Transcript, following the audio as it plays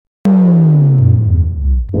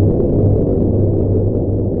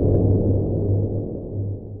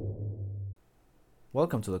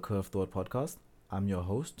Welcome to the Curve Thought Podcast. I'm your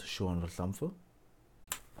host, Sean Laslamfo.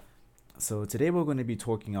 So today we're going to be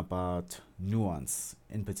talking about nuance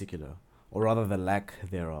in particular, or rather the lack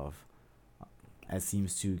thereof, as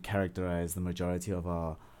seems to characterize the majority of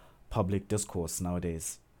our public discourse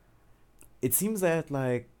nowadays. It seems that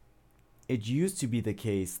it used to be the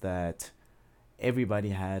case that everybody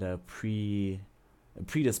had a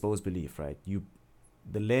predisposed belief, right?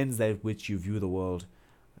 The lens at which you view the world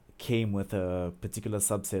came with a particular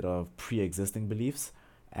subset of pre-existing beliefs,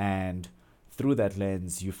 and through that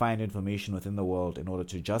lens you find information within the world in order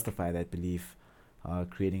to justify that belief,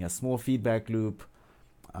 creating a small feedback loop.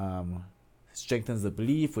 Strengthens the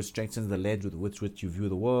belief, which strengthens the lens with which you view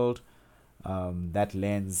the world. That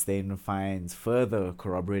lens then finds further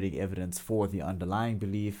corroborating evidence for the underlying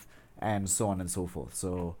belief, and so on and so forth.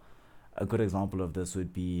 So a good example of this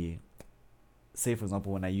would be, say for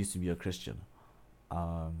example, when I used to be a Christian,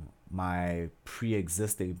 my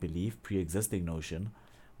pre-existing belief, pre-existing notion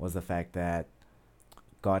was the fact that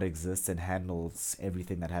God exists and handles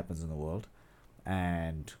everything that happens in the world,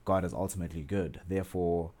 and God is ultimately good.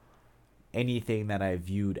 Therefore, anything that I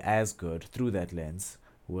viewed as good through that lens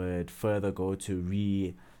would further go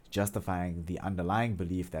to justifying the underlying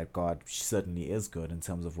belief that God certainly is good in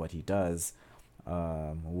terms of what he does,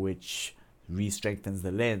 which re-strengthens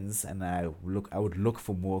the lens, and I would look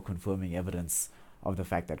for more confirming evidence of the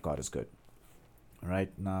fact that God is good.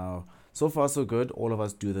 Right now, so far so good. All of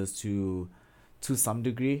us do this to some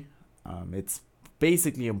degree. It's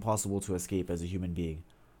basically impossible to escape as a human being,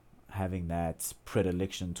 having that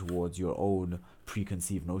predilection towards your own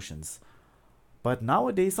preconceived notions. But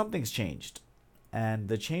nowadays something's changed, and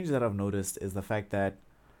the change that I've noticed is the fact that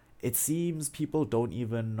it seems people don't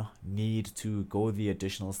even need to go the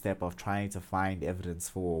additional step of trying to find evidence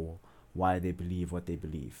for why they believe what they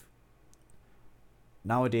believe.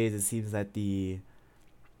 Nowadays, it seems that the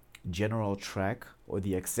general track or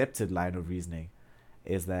the accepted line of reasoning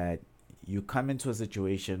is that you come into a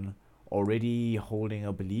situation already holding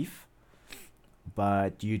a belief,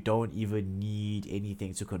 but you don't even need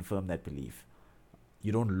anything to confirm that belief.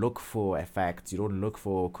 You don't look for a fact, you don't look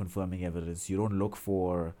for confirming evidence, you don't look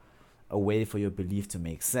for a way for your belief to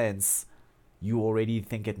make sense. You already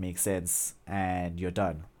think it makes sense, and you're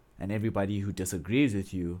done. And everybody who disagrees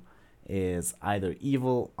with you is either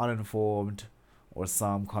evil, uninformed, or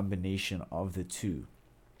some combination of the two.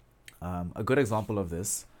 A good example of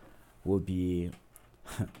this will be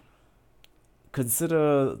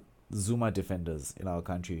consider Zuma defenders in our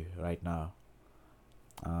country right now.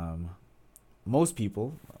 Most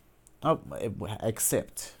people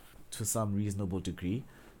accept to some reasonable degree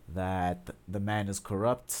that the man is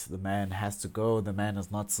corrupt, the man has to go, the man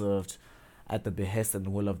is not served at the behest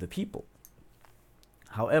and will of the people.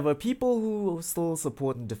 However, people who still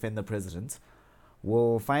support and defend the president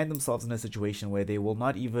will find themselves in a situation where they will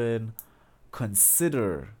not even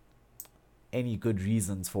consider any good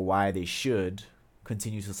reasons for why they should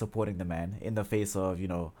continue to supporting the man in the face of,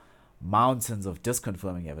 mountains of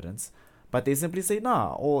disconfirming evidence. But they simply say,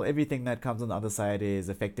 nah, everything that comes on the other side is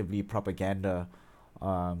effectively propaganda,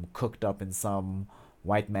 cooked up in some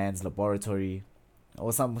white man's laboratory,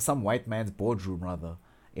 or some white man's boardroom rather,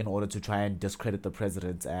 in order to try and discredit the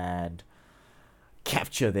president and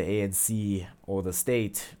capture the ANC or the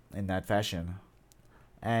state in that fashion.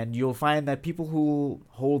 And you'll find that people who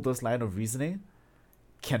hold this line of reasoning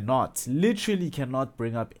literally cannot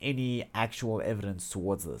bring up any actual evidence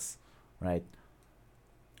towards this, right?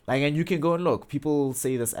 And you can go and look. People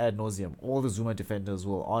say this ad nauseum. All the Zuma defenders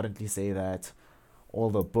will ardently say that all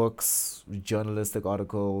the books, journalistic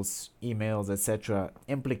articles, emails, etc.,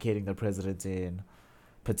 implicating the president in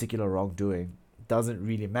particular wrongdoing doesn't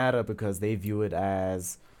really matter because they view it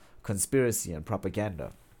as conspiracy and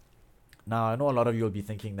propaganda. Now, I know a lot of you will be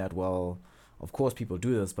thinking that, well, of course people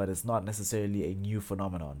do this, but it's not necessarily a new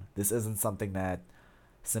phenomenon. This isn't something that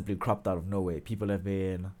simply cropped out of nowhere. People have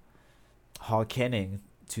been hearkening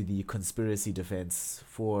to the conspiracy defense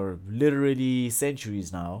for literally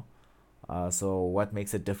centuries now. So what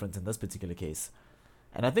makes it different in this particular case?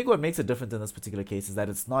 And I think what makes it different in this particular case is that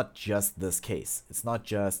it's not just this case. It's not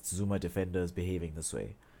just Zuma defenders behaving this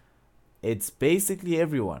way. It's basically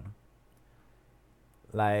everyone.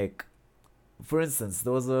 For instance,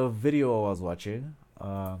 there was a video I was watching.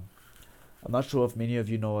 I'm not sure if many of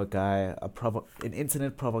you know a guy, an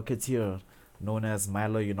internet provocateur known as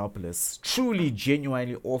Milo Yiannopoulos. Truly,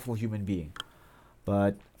 genuinely awful human being.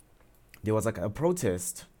 But there was a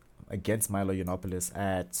protest against Milo Yiannopoulos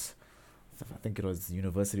at, I think it was the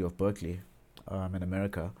University of Berkeley, in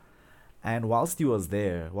America. And whilst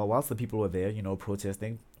the people were there,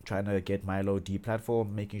 protesting, trying to get Milo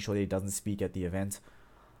deplatformed, making sure that he doesn't speak at the event,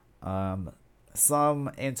 Um,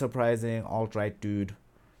 some enterprising alt-right dude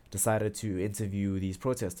decided to interview these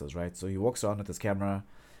protesters, right? So he walks around with his camera,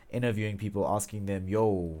 interviewing people, asking them,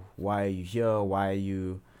 yo, why are you here? Why are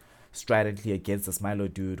you stridently against this Milo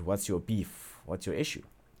dude? What's your beef? What's your issue?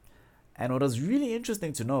 And what was really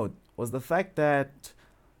interesting to note was the fact that,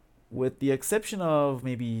 with the exception of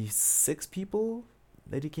maybe 6 people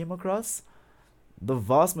that he came across, the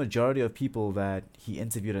vast majority of people that he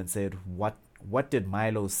interviewed and said, what did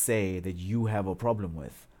Milo say that you have a problem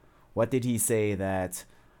with? What did he say that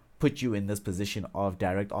put you in this position of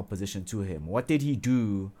direct opposition to him? What did he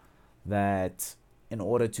do that, in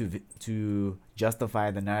order to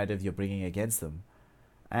justify the narrative you're bringing against him?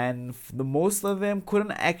 And the most of them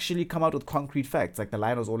couldn't actually come out with concrete facts. Like, the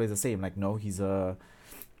line was always the same. Like, no, he's a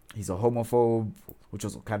homophobe, which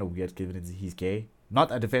was kind of weird given he's gay. Not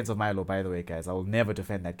a defense of Milo, by the way, guys. I will never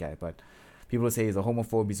defend that guy. But people say he's a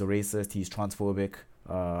homophobe, he's a racist, he's transphobic,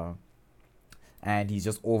 and he's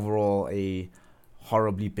just overall a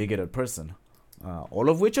horribly bigoted person. All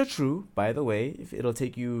of which are true, by the way. If it'll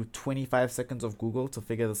take you 25 seconds of Google to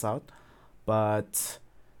figure this out. But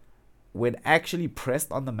when actually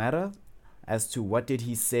pressed on the matter as to what did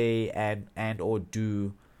he say and or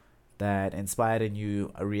do that inspired in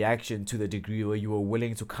you a reaction to the degree where you were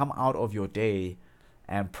willing to come out of your day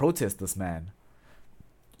and protest this man,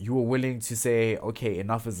 you were willing to say, okay,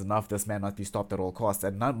 enough is enough, this man must be stopped at all costs.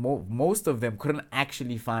 And most of them couldn't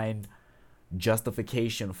actually find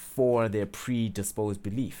justification for their predisposed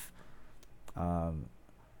belief.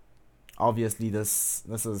 Obviously, this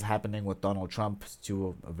is happening with Donald Trump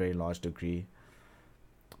to a very large degree.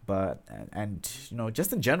 But, and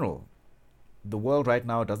just in general, the world right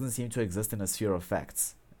now doesn't seem to exist in a sphere of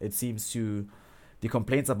facts. It seems to, the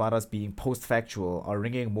complaints about us being post-factual are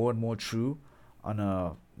ringing more and more true on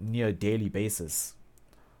a near daily basis.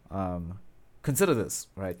 Consider this,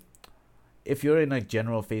 right? If you're in a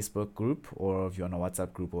general Facebook group, or if you're on a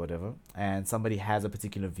WhatsApp group or whatever, and somebody has a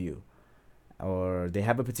particular view, or they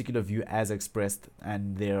have a particular view as expressed,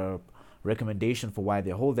 and their recommendation for why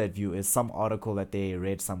they hold that view is some article that they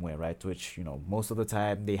read somewhere, right? Which, most of the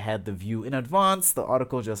time they had the view in advance. The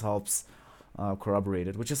article just helps corroborate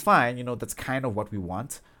it, which is fine. That's kind of what we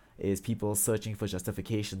want, is people searching for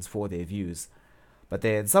justifications for their views. But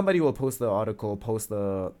then somebody will post the article, post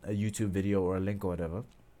a YouTube video or a link or whatever,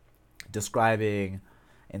 describing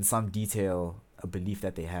in some detail a belief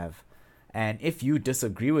that they have. And if you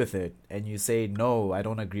disagree with it and you say, no, I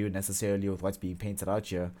don't agree necessarily with what's being painted out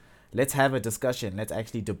here, let's have a discussion. Let's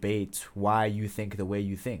actually debate why you think the way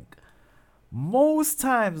you think. Most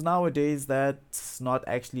times nowadays, that's not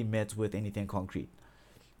actually met with anything concrete.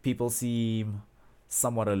 People seem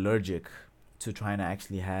somewhat allergic to trying to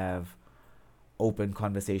actually have open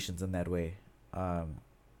conversations in that way.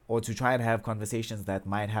 Or to try and have conversations that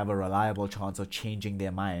might have a reliable chance of changing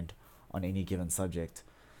their mind on any given subject.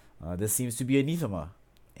 This seems to be anathema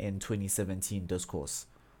in 2017 discourse.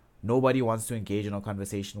 Nobody wants to engage in a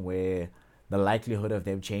conversation where the likelihood of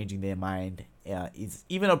them changing their mind is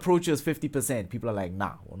even approaches 50%. People are like,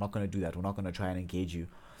 nah, we're not going to do that. We're not going to try and engage you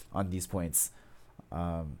on these points.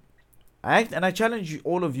 I challenge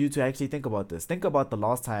all of you to actually think about this. Think about the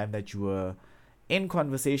last time that you were in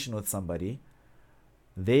conversation with somebody.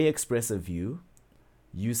 They express a view.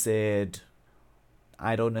 You said,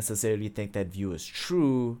 I don't necessarily think that view is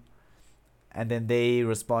true. And then they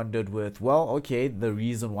responded with, well, okay, the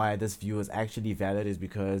reason why this view is actually valid is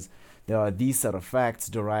because there are these set of facts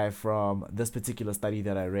derived from this particular study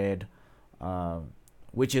that I read,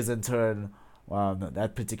 which is in turn,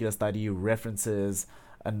 that particular study references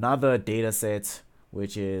another data set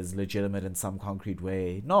which is legitimate in some concrete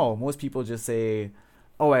way. No, most people just say,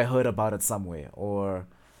 oh, I heard about it somewhere, or,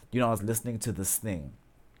 I was listening to this thing.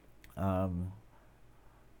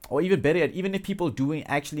 Or even better yet, even if people do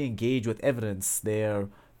actually engage with evidence, their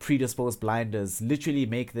predisposed blinders literally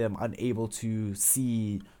make them unable to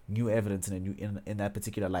see new evidence in that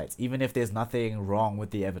particular light, even if there's nothing wrong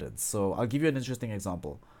with the evidence. So I'll give you an interesting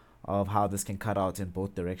example of how this can cut out in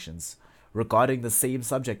both directions regarding the same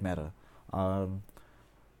subject matter.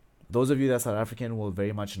 Those of you that are South African will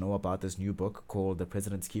very much know about this new book called The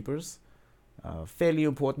President's Keepers. Fairly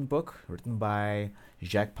important book written by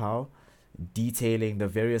Jacques Pau, detailing the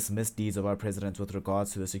various misdeeds of our president with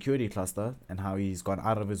regards to the security cluster and how he's gone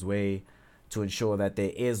out of his way to ensure that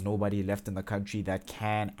there is nobody left in the country that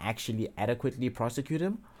can actually adequately prosecute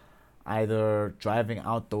him, either driving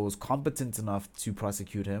out those competent enough to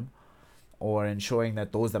prosecute him, or ensuring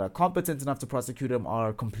that those that are competent enough to prosecute him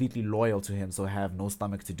are completely loyal to him, so have no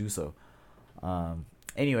stomach to do so.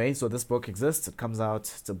 Anyway, so this book exists. It comes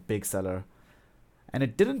out. It's a big seller. And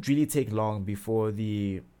it didn't really take long before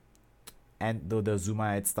the and the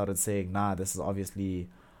Zumaites started saying, nah, this is obviously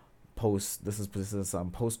this is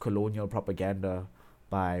post-colonial propaganda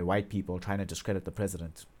by white people trying to discredit the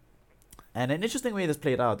president. And an interesting way this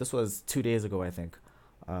played out, this was 2 days ago, I think.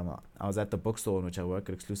 I was at the bookstore in which I work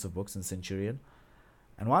at Exclusive Books in Centurion.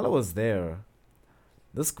 And while I was there,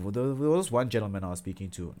 there was one gentleman I was speaking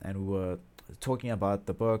to, and we were talking about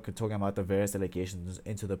the book, talking about the various allegations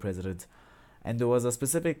into the president. And there was a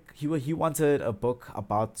specific, he wanted a book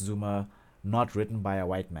about Zuma not written by a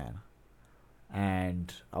white man.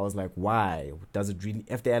 And I was like, why? Does it really,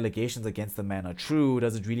 if the allegations against the man are true,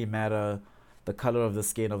 does it really matter the color of the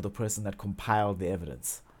skin of the person that compiled the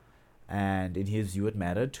evidence? And in his view, it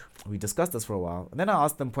mattered. We discussed this for a while. And then I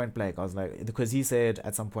asked him point blank. I was like, because he said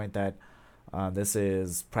at some point that this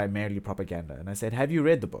is primarily propaganda. And I said, have you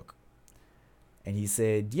read the book? And he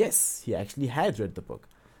said, yes, he actually had read the book.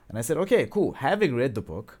 And I said, okay, cool. Having read the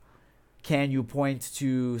book, can you point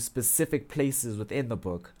to specific places within the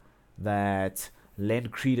book that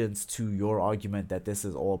lend credence to your argument that this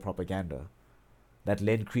is all propaganda? That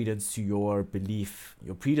lend credence to your belief,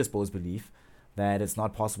 your predisposed belief, that it's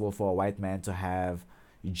not possible for a white man to have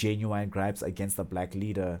genuine gripes against a black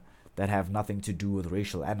leader that have nothing to do with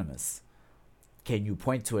racial animus. Can you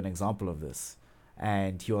point to an example of this?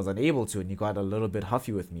 And he was unable to, and he got a little bit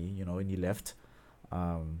huffy with me, and he left.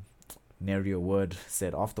 Nary a word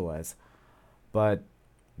said afterwards. But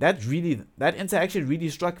that interaction really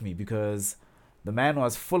struck me, because the man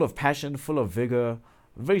was full of passion, full of vigor,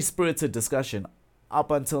 very spirited discussion, up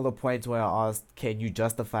until the point where I asked, can you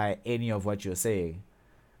justify any of what you're saying?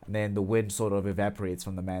 And then the wind sort of evaporates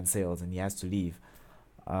from the man's sails and he has to leave.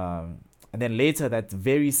 And then later that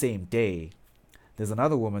very same day, there's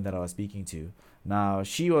another woman that I was speaking to. Now,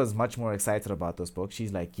 she was much more excited about this book.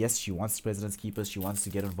 She's like, yes, she wants President's Keepers. She wants to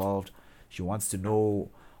get involved. She wants to know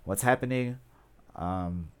what's happening.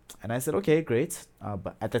 And I said, okay, great.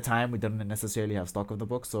 But at the time, we didn't necessarily have stock of the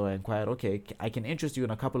book. So I inquired, okay, I can interest you in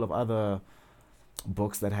a couple of other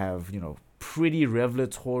books that have, pretty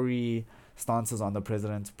revelatory stances on the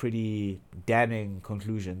president, pretty damning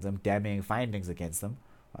conclusions and damning findings against them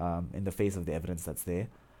in the face of the evidence that's there.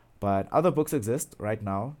 But other books exist right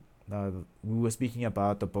now. We were speaking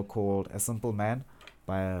about the book called A Simple Man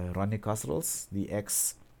by Ronnie Kasrils, the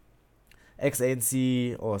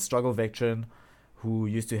ex-ANC or struggle veteran who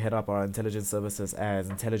used to head up our intelligence services as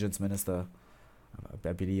intelligence minister,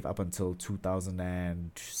 I believe up until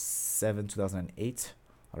 2007, 2008,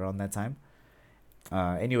 around that time.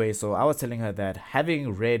 Anyway, so I was telling her that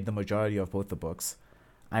having read the majority of both the books,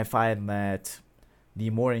 I find that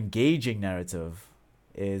the more engaging narrative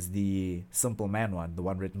is the Simple Man one, the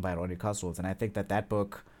one written by Ronnie Kasrils. And I think that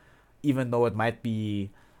book, even though it might be,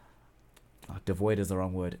 devoid is the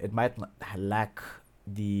wrong word, it might lack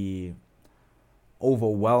the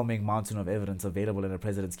overwhelming mountain of evidence available in a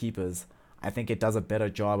President's Keepers, I think it does a better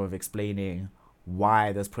job of explaining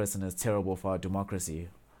why this person is terrible for our democracy.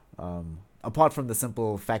 Apart from the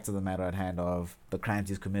simple fact of the matter at hand of the crimes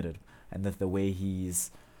he's committed and the way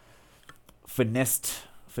he's finessed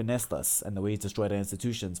us and the way he's destroyed our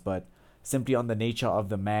institutions, but simply on the nature of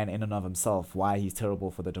the man in and of himself, why he's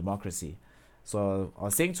terrible for the democracy. So I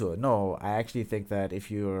was saying to her, no, I actually think that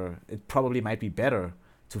it probably might be better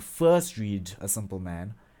to first read A Simple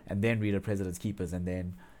Man and then read A President's Keepers, and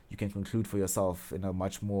then you can conclude for yourself in a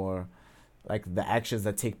much more, like, the actions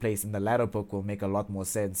that take place in the latter book will make a lot more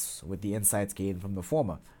sense with the insights gained from the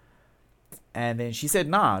former. And then she said,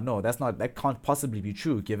 no, that can't possibly be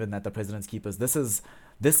true, given that The President's Keepers, this is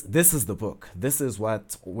the book. This is where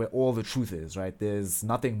all the truth is, right? There's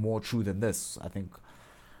nothing more true than this, I think,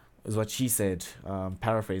 is what she said,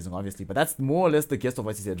 paraphrasing, obviously. But that's more or less the gist of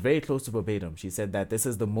what she said, very close to verbatim. She said that this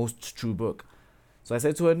is the most true book. So I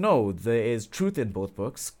said to her, no, there is truth in both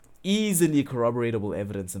books, easily corroboratable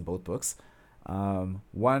evidence in both books.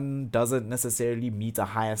 One doesn't necessarily meet a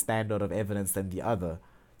higher standard of evidence than the other,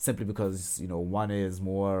 simply because, one is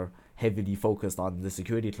more heavily focused on the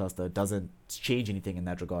security cluster, doesn't change anything in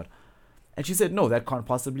that regard. And she said, no, that can't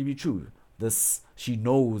possibly be true. She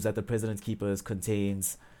knows that The President's Keepers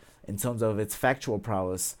contains, in terms of its factual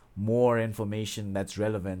prowess, more information that's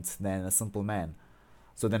relevant than A Simple Man.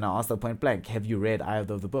 So then I asked her point blank, have you read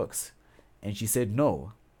either of the books? And she said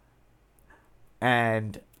no.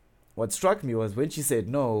 And what struck me was when she said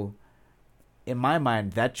no, in my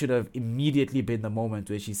mind, that should have immediately been the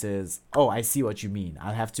moment where she says, oh, I see what you mean.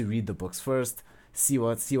 I'll have to read the books first, see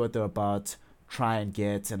what they're about, try and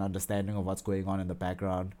get an understanding of what's going on in the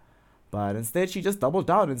background. But instead, she just doubled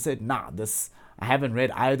down and said, I haven't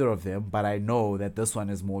read either of them, but I know that this one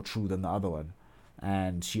is more true than the other one.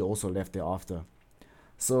 And she also left thereafter.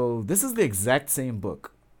 So this is the exact same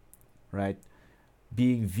book right?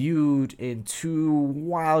 Being viewed in two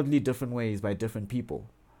wildly different ways by different people.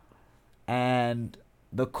 And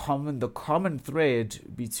the common thread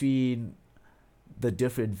between the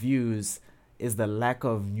different views is the lack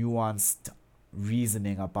of nuanced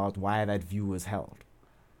reasoning about why that view was held.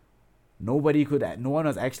 No one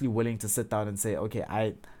was actually willing to sit down and say, okay,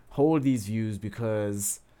 I hold these views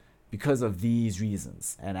because of these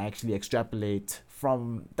reasons, and actually extrapolate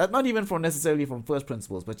from that, not even from necessarily from first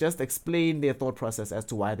principles, but just explain their thought process as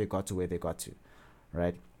to why they got to where they got to,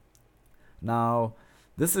 right? Now,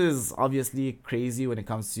 this is obviously crazy when it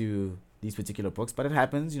comes to these particular books, but it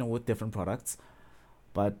happens, with different products.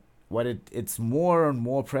 But it's more and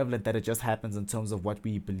more prevalent that it just happens in terms of what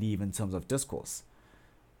we believe in terms of discourse.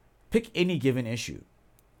 Pick any given issue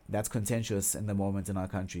that's contentious in the moment in our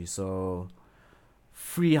country. So,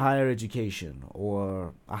 free higher education,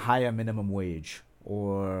 or a higher minimum wage,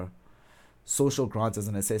 or social grants as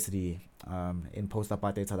a necessity in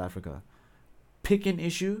post-apartheid South Africa. Pick an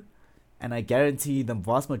issue, and I guarantee the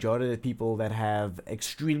vast majority of the people that have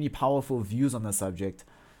extremely powerful views on the subject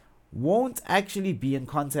won't actually be in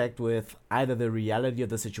contact with either the reality of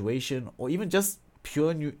the situation, or even just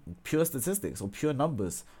pure statistics or pure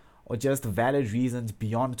numbers, or just valid reasons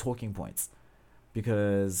beyond talking points.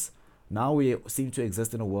 Because now we seem to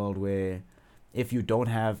exist in a world where if you don't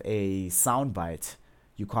have a soundbite,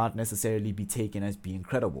 you can't necessarily be taken as being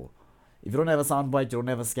credible. If you don't have a soundbite, you don't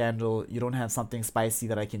have a scandal, you don't have something spicy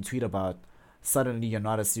that I can tweet about, suddenly you're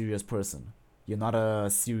not a serious person. You're not a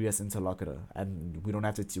serious interlocutor, and we don't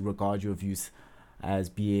have to regard your views as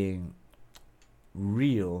being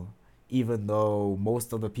real, even though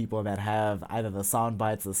most of the people that have either the sound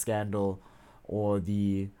bites, the scandal, or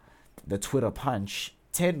the Twitter punch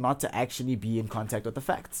tend not to actually be in contact with the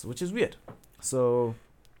facts, which is weird. So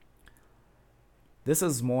this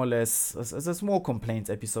is more or less it's a small complaint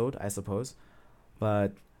episode, I suppose,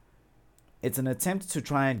 but it's an attempt to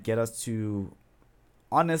try and get us to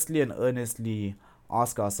honestly and earnestly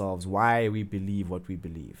ask ourselves why we believe what we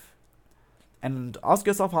believe. And ask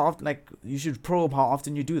yourself how often, like, you should probe how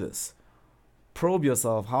often you do this. Probe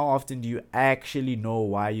yourself, how often do you actually know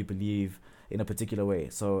why you believe in a particular way?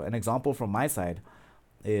 So, an example from my side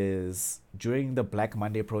is during the Black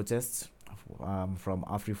Monday protests from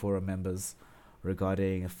AfriForum members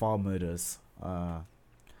regarding farm murders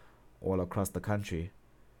all across the country.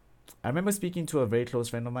 I remember speaking to a very close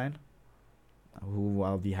friend of mine who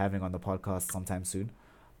I'll be having on the podcast sometime soon.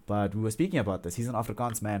 But we were speaking about this. He's an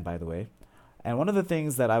Afrikaans man, by the way. And one of the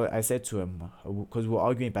things that I said to him, because we were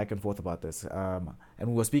arguing back and forth about this, and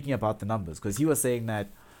we were speaking about the numbers, because he was saying that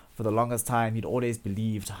for the longest time he'd always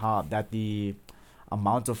believed that the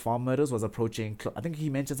amount of farm murders was approaching, I think he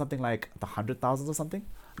mentioned something like the 100,000s or something.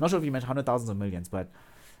 I'm not sure if he mentioned 100,000s or millions, but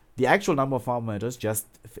the actual number of farm murders, just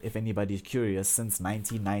if anybody's curious, since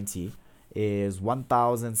 1990 is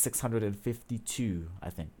 1,652, I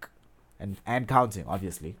think, and counting,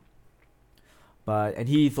 obviously. And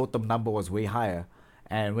he thought the number was way higher.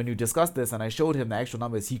 And when you discussed this, and I showed him the actual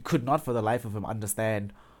numbers, he could not, for the life of him,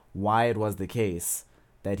 understand why it was the case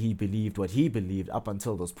that he believed what he believed up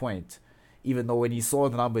until this point. Even though when he saw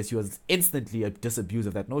the numbers, he was instantly disabused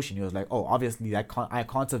of that notion. He was like, "Oh, obviously I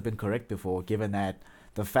can't have been correct before, given that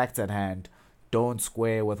the facts at hand don't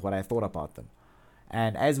square with what I thought about them."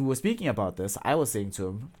 And as we were speaking about this, I was saying to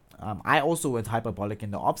him, I also went hyperbolic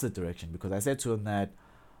in the opposite direction, because I said to him that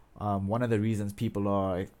one of the reasons people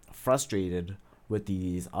are frustrated with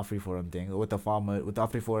these AfriForum things, with the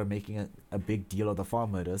AfriForum making a big deal of the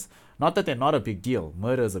farm murders, not that they're not a big deal.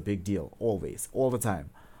 Murder is a big deal, always, all the time.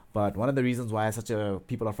 But one of the reasons why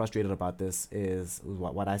people are frustrated about this is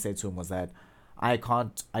what I said to him was that I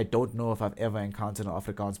don't know if I've ever encountered an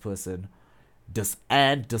Afrikaans person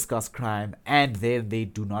discuss crime and then they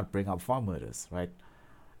do not bring up farm murders, right?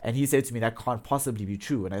 And he said to me, that can't possibly be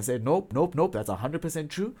true. And I said, nope, that's 100%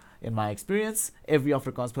 true. In my experience, every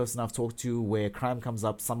Afrikaans person I've talked to where crime comes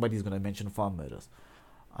up, somebody's going to mention farm murders.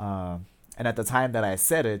 And at the time that I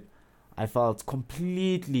said it, I felt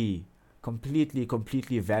completely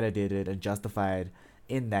validated and justified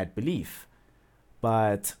in that belief.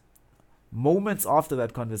 But moments after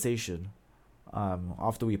that conversation,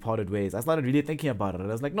 after we parted ways, I started really thinking about it. And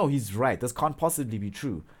I was like, no, he's right. This can't possibly be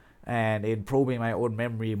true. And in probing my own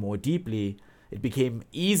memory more deeply, it became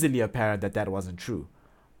easily apparent that wasn't true.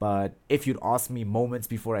 But if you'd asked me moments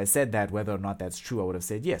before I said that whether or not that's true, I would have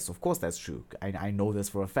said, yes, of course that's true. I know this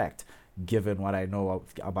for a fact, given what I know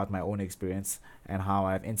about my own experience and how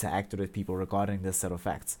I've interacted with people regarding this set of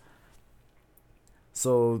facts.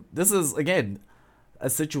 So this is, again,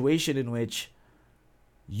 a situation in which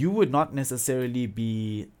you would not necessarily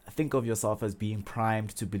be think of yourself as being primed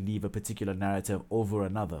to believe a particular narrative over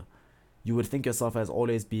another. You would think yourself as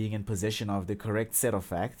always being in possession of the correct set of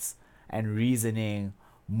facts and reasoning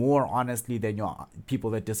more honestly than your people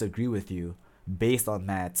that disagree with you based on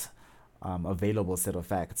that available set of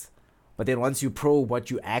facts. But then once you probe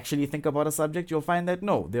what you actually think about a subject, you'll find that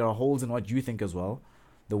no, there are holes in what you think as well.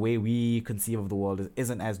 The way we conceive of the world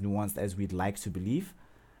isn't as nuanced as we'd like to believe,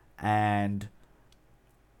 and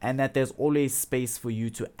that there's always space for you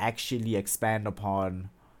to actually expand upon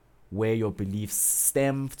where your beliefs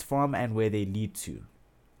stemmed from and where they lead to.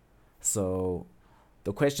 So,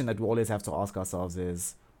 the question that we always have to ask ourselves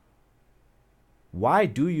is, why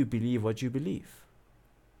do you believe what you believe?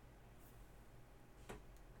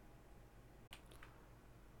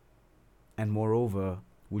 And moreover,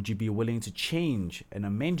 would you be willing to change and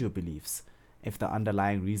amend your beliefs if the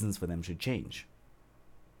underlying reasons for them should change?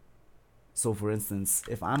 So, for instance,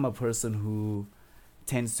 if I'm a person who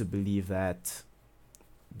tends to believe that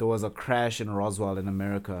there was a crash in Roswell in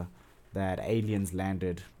America, that aliens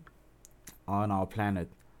landed on our planet,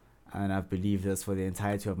 and I've believed this for the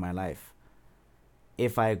entirety of my life.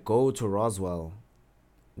 If I go to Roswell,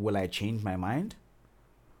 will I change my mind?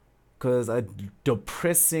 Because a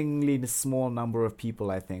depressingly small number of people,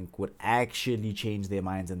 I think, would actually change their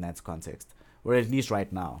minds in that context, or at least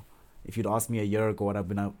right now. If you'd asked me a year ago,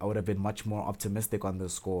 I would have been much more optimistic on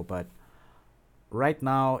this score. But right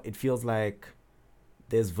now, it feels like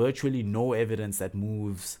there's virtually no evidence that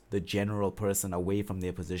moves the general person away from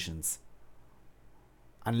their positions.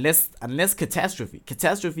 Unless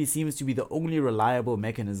catastrophe seems to be the only reliable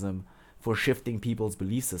mechanism for shifting people's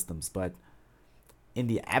belief systems. But in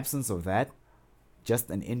the absence of that, just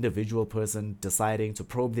an individual person deciding to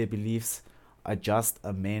probe their beliefs, adjust,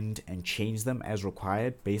 amend, and change them as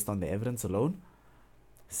required based on the evidence alone,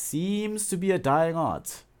 seems to be a dying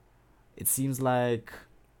art. It seems like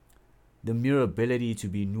the mere ability to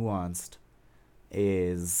be nuanced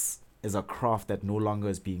is a craft that no longer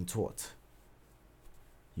is being taught.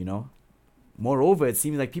 You know? Moreover, it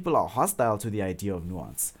seems like people are hostile to the idea of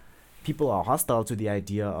nuance. People are hostile to the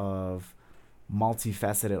idea of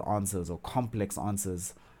multifaceted answers or complex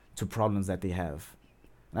answers to problems that they have.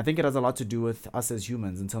 And I think it has a lot to do with us as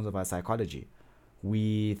humans in terms of our psychology.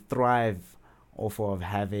 We thrive off of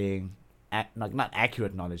having, not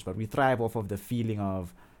accurate knowledge, but we thrive off of the feeling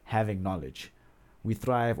of having knowledge. We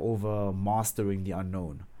thrive over mastering the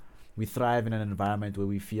unknown. We thrive in an environment where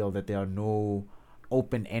we feel that there are no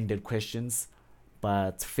open-ended questions,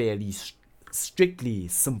 but fairly strictly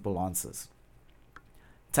simple answers.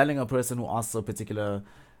 Telling a person who asks a particular,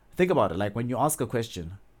 think about it, like when you ask a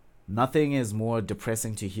question, nothing is more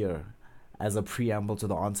depressing to hear as a preamble to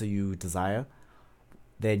the answer you desire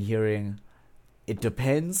than hearing it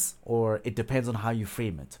depends, or it depends on how you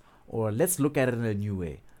frame it, or let's look at it in a new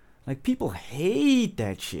way. Like, people hate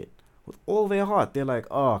that shit with all their heart. They're like,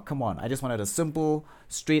 oh, come on, I just wanted a simple,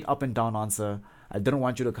 straight up and down answer. I didn't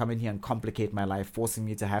want you to come in here and complicate my life, forcing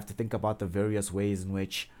me to have to think about the various ways in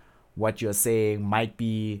which what you're saying might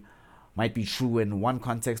be true in one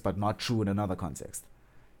context but not true in another context.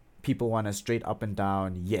 People want a straight up and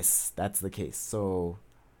down, yes, that's the case. So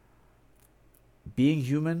being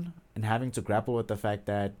human and having to grapple with the fact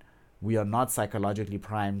that we are not psychologically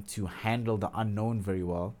primed to handle the unknown very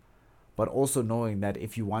well, but also knowing that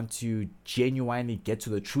if you want to genuinely get to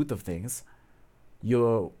the truth of things,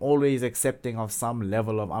 you're always accepting of some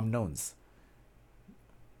level of unknowns.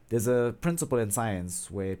 There's a principle in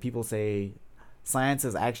science where people say science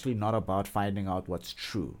is actually not about finding out what's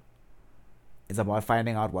true. It's about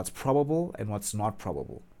finding out what's probable and what's not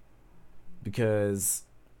probable. Because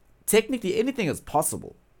technically anything is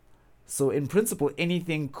possible. So in principle,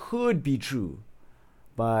 anything could be true,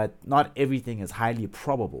 but not everything is highly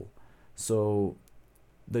probable. So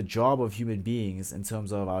the job of human beings in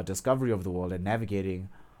terms of our discovery of the world and navigating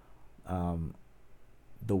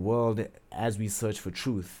the world as we search for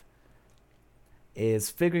truth is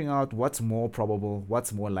figuring out what's more probable,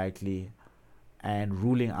 what's more likely, and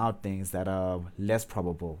ruling out things that are less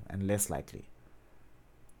probable and less likely.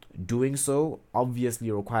 Doing so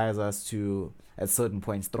obviously requires us to, at certain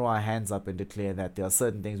points, throw our hands up and declare that there are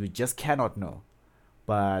certain things we just cannot know.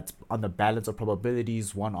 But on the balance of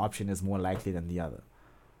probabilities, one option is more likely than the other.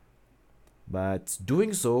 But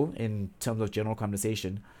doing so, in terms of general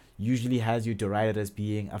conversation, usually has you derided as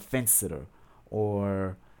being a fence sitter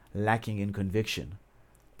or lacking in conviction,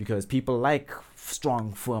 because people like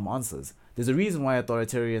strong, firm answers. There's a reason why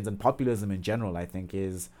authoritarians and populism in general, I think,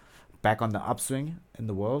 is back on the upswing in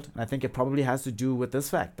the world. And I think it probably has to do with this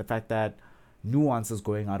fact, the fact that nuance is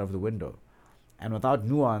going out of the window. And without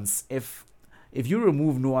nuance, if if you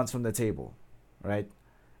remove nuance from the table, right,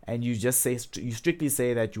 and you just say, you strictly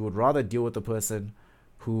say that you would rather deal with a person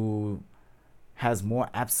who has more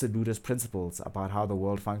absolutist principles about how the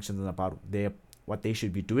world functions and about what they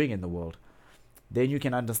should be doing in the world, then you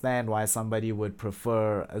can understand why somebody would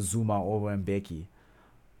prefer a Zuma over Mbeki,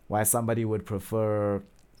 why somebody would prefer,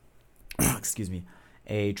 excuse me,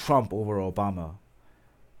 a Trump over Obama.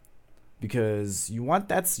 Because you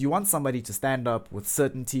want somebody to stand up with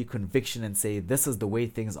certainty, conviction, and say this is the way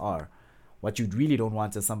things are. What you really don't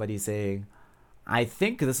want is somebody saying, I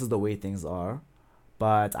think this is the way things are,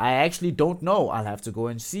 but I actually don't know. I'll have to go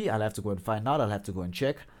and see. I'll have to go and find out. I'll have to go and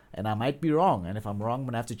check. And I might be wrong. And if I'm wrong, I'm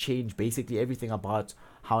going to have to change basically everything about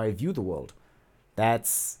how I view the world.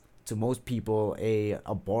 That's, to most people, a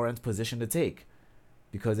abhorrent position to take.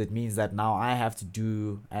 Because it means that now I have to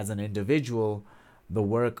do, as an individual, the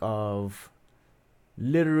work of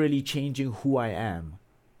literally changing who I am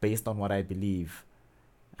based on what I believe.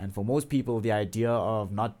 And for most people, the idea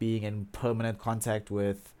of not being in permanent contact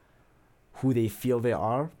with who they feel they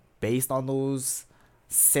are based on those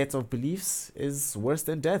set of beliefs is worse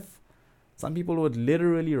than death. Some people would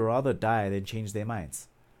literally rather die than change their minds.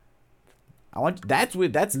 That's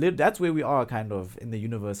where we are kind of in the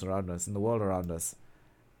universe around us, in the world around us,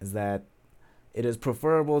 is that it's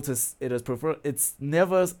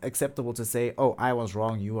never acceptable to say, oh, I was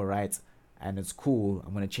wrong, you were right, and it's cool,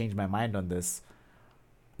 I'm going to change my mind on this.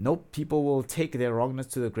 Nope, people will take their wrongness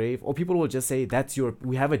to the grave, or people will just say,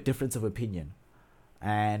 we have a difference of opinion.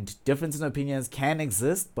 And difference in opinions can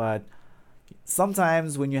exist, but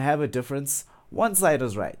sometimes when you have a difference, one side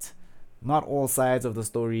is right. Not all sides of the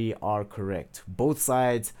story are correct. Both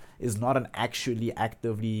sides is not an actually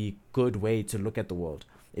actively good way to look at the world.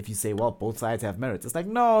 If you say, well, both sides have merits, it's like,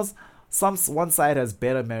 no, one side has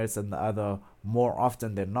better merits than the other more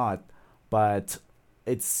often than not, but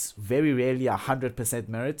it's very rarely 100%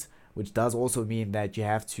 merit, which does also mean that you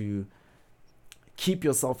have to keep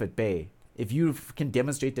yourself at bay. If you can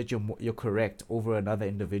demonstrate that you're correct over another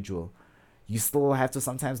individual, you still have to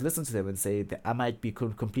sometimes listen to them and say that I might be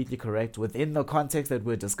completely correct within the context that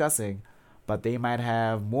we're discussing, but they might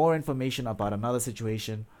have more information about another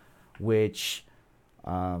situation which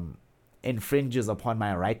infringes upon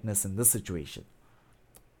my rightness in this situation.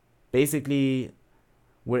 Basically,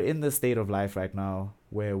 we're in this state of life right now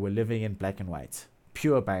where we're living in black and white,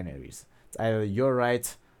 pure binaries. It's either you're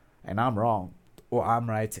right and I'm wrong, or I'm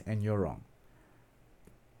right and you're wrong.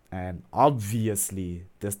 And obviously,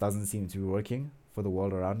 this doesn't seem to be working for the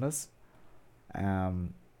world around us.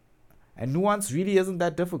 And nuance really isn't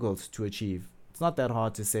that difficult to achieve. It's not that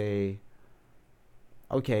hard to say,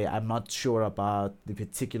 okay, I'm not sure about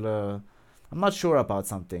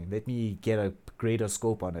something. Let me get a greater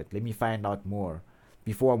scope on it. Let me find out more.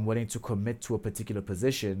 Before I'm willing to commit to a particular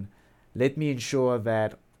position, let me ensure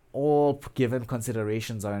that all given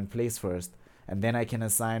considerations are in place first, and then I can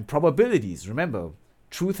assign probabilities. Remember,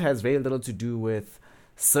 truth has very little to do with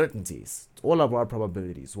certainties. It's all about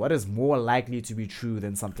probabilities. What is more likely to be true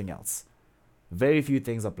than something else? Very few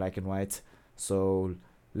things are black and white, so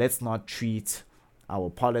let's not treat our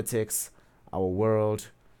politics, our world,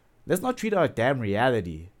 let's not treat our damn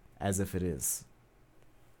reality as if it is.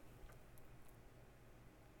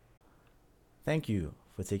 Thank you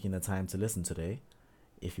for taking the time to listen today.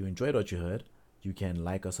 If you enjoyed what you heard, you can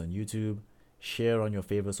like us on YouTube, share on your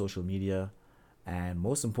favorite social media, and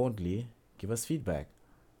most importantly, give us feedback.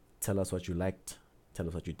 Tell us what you liked, tell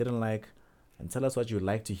us what you didn't like, and tell us what you'd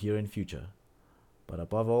like to hear in future. But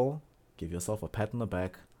above all, give yourself a pat on the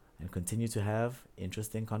back and continue to have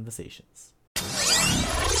interesting conversations.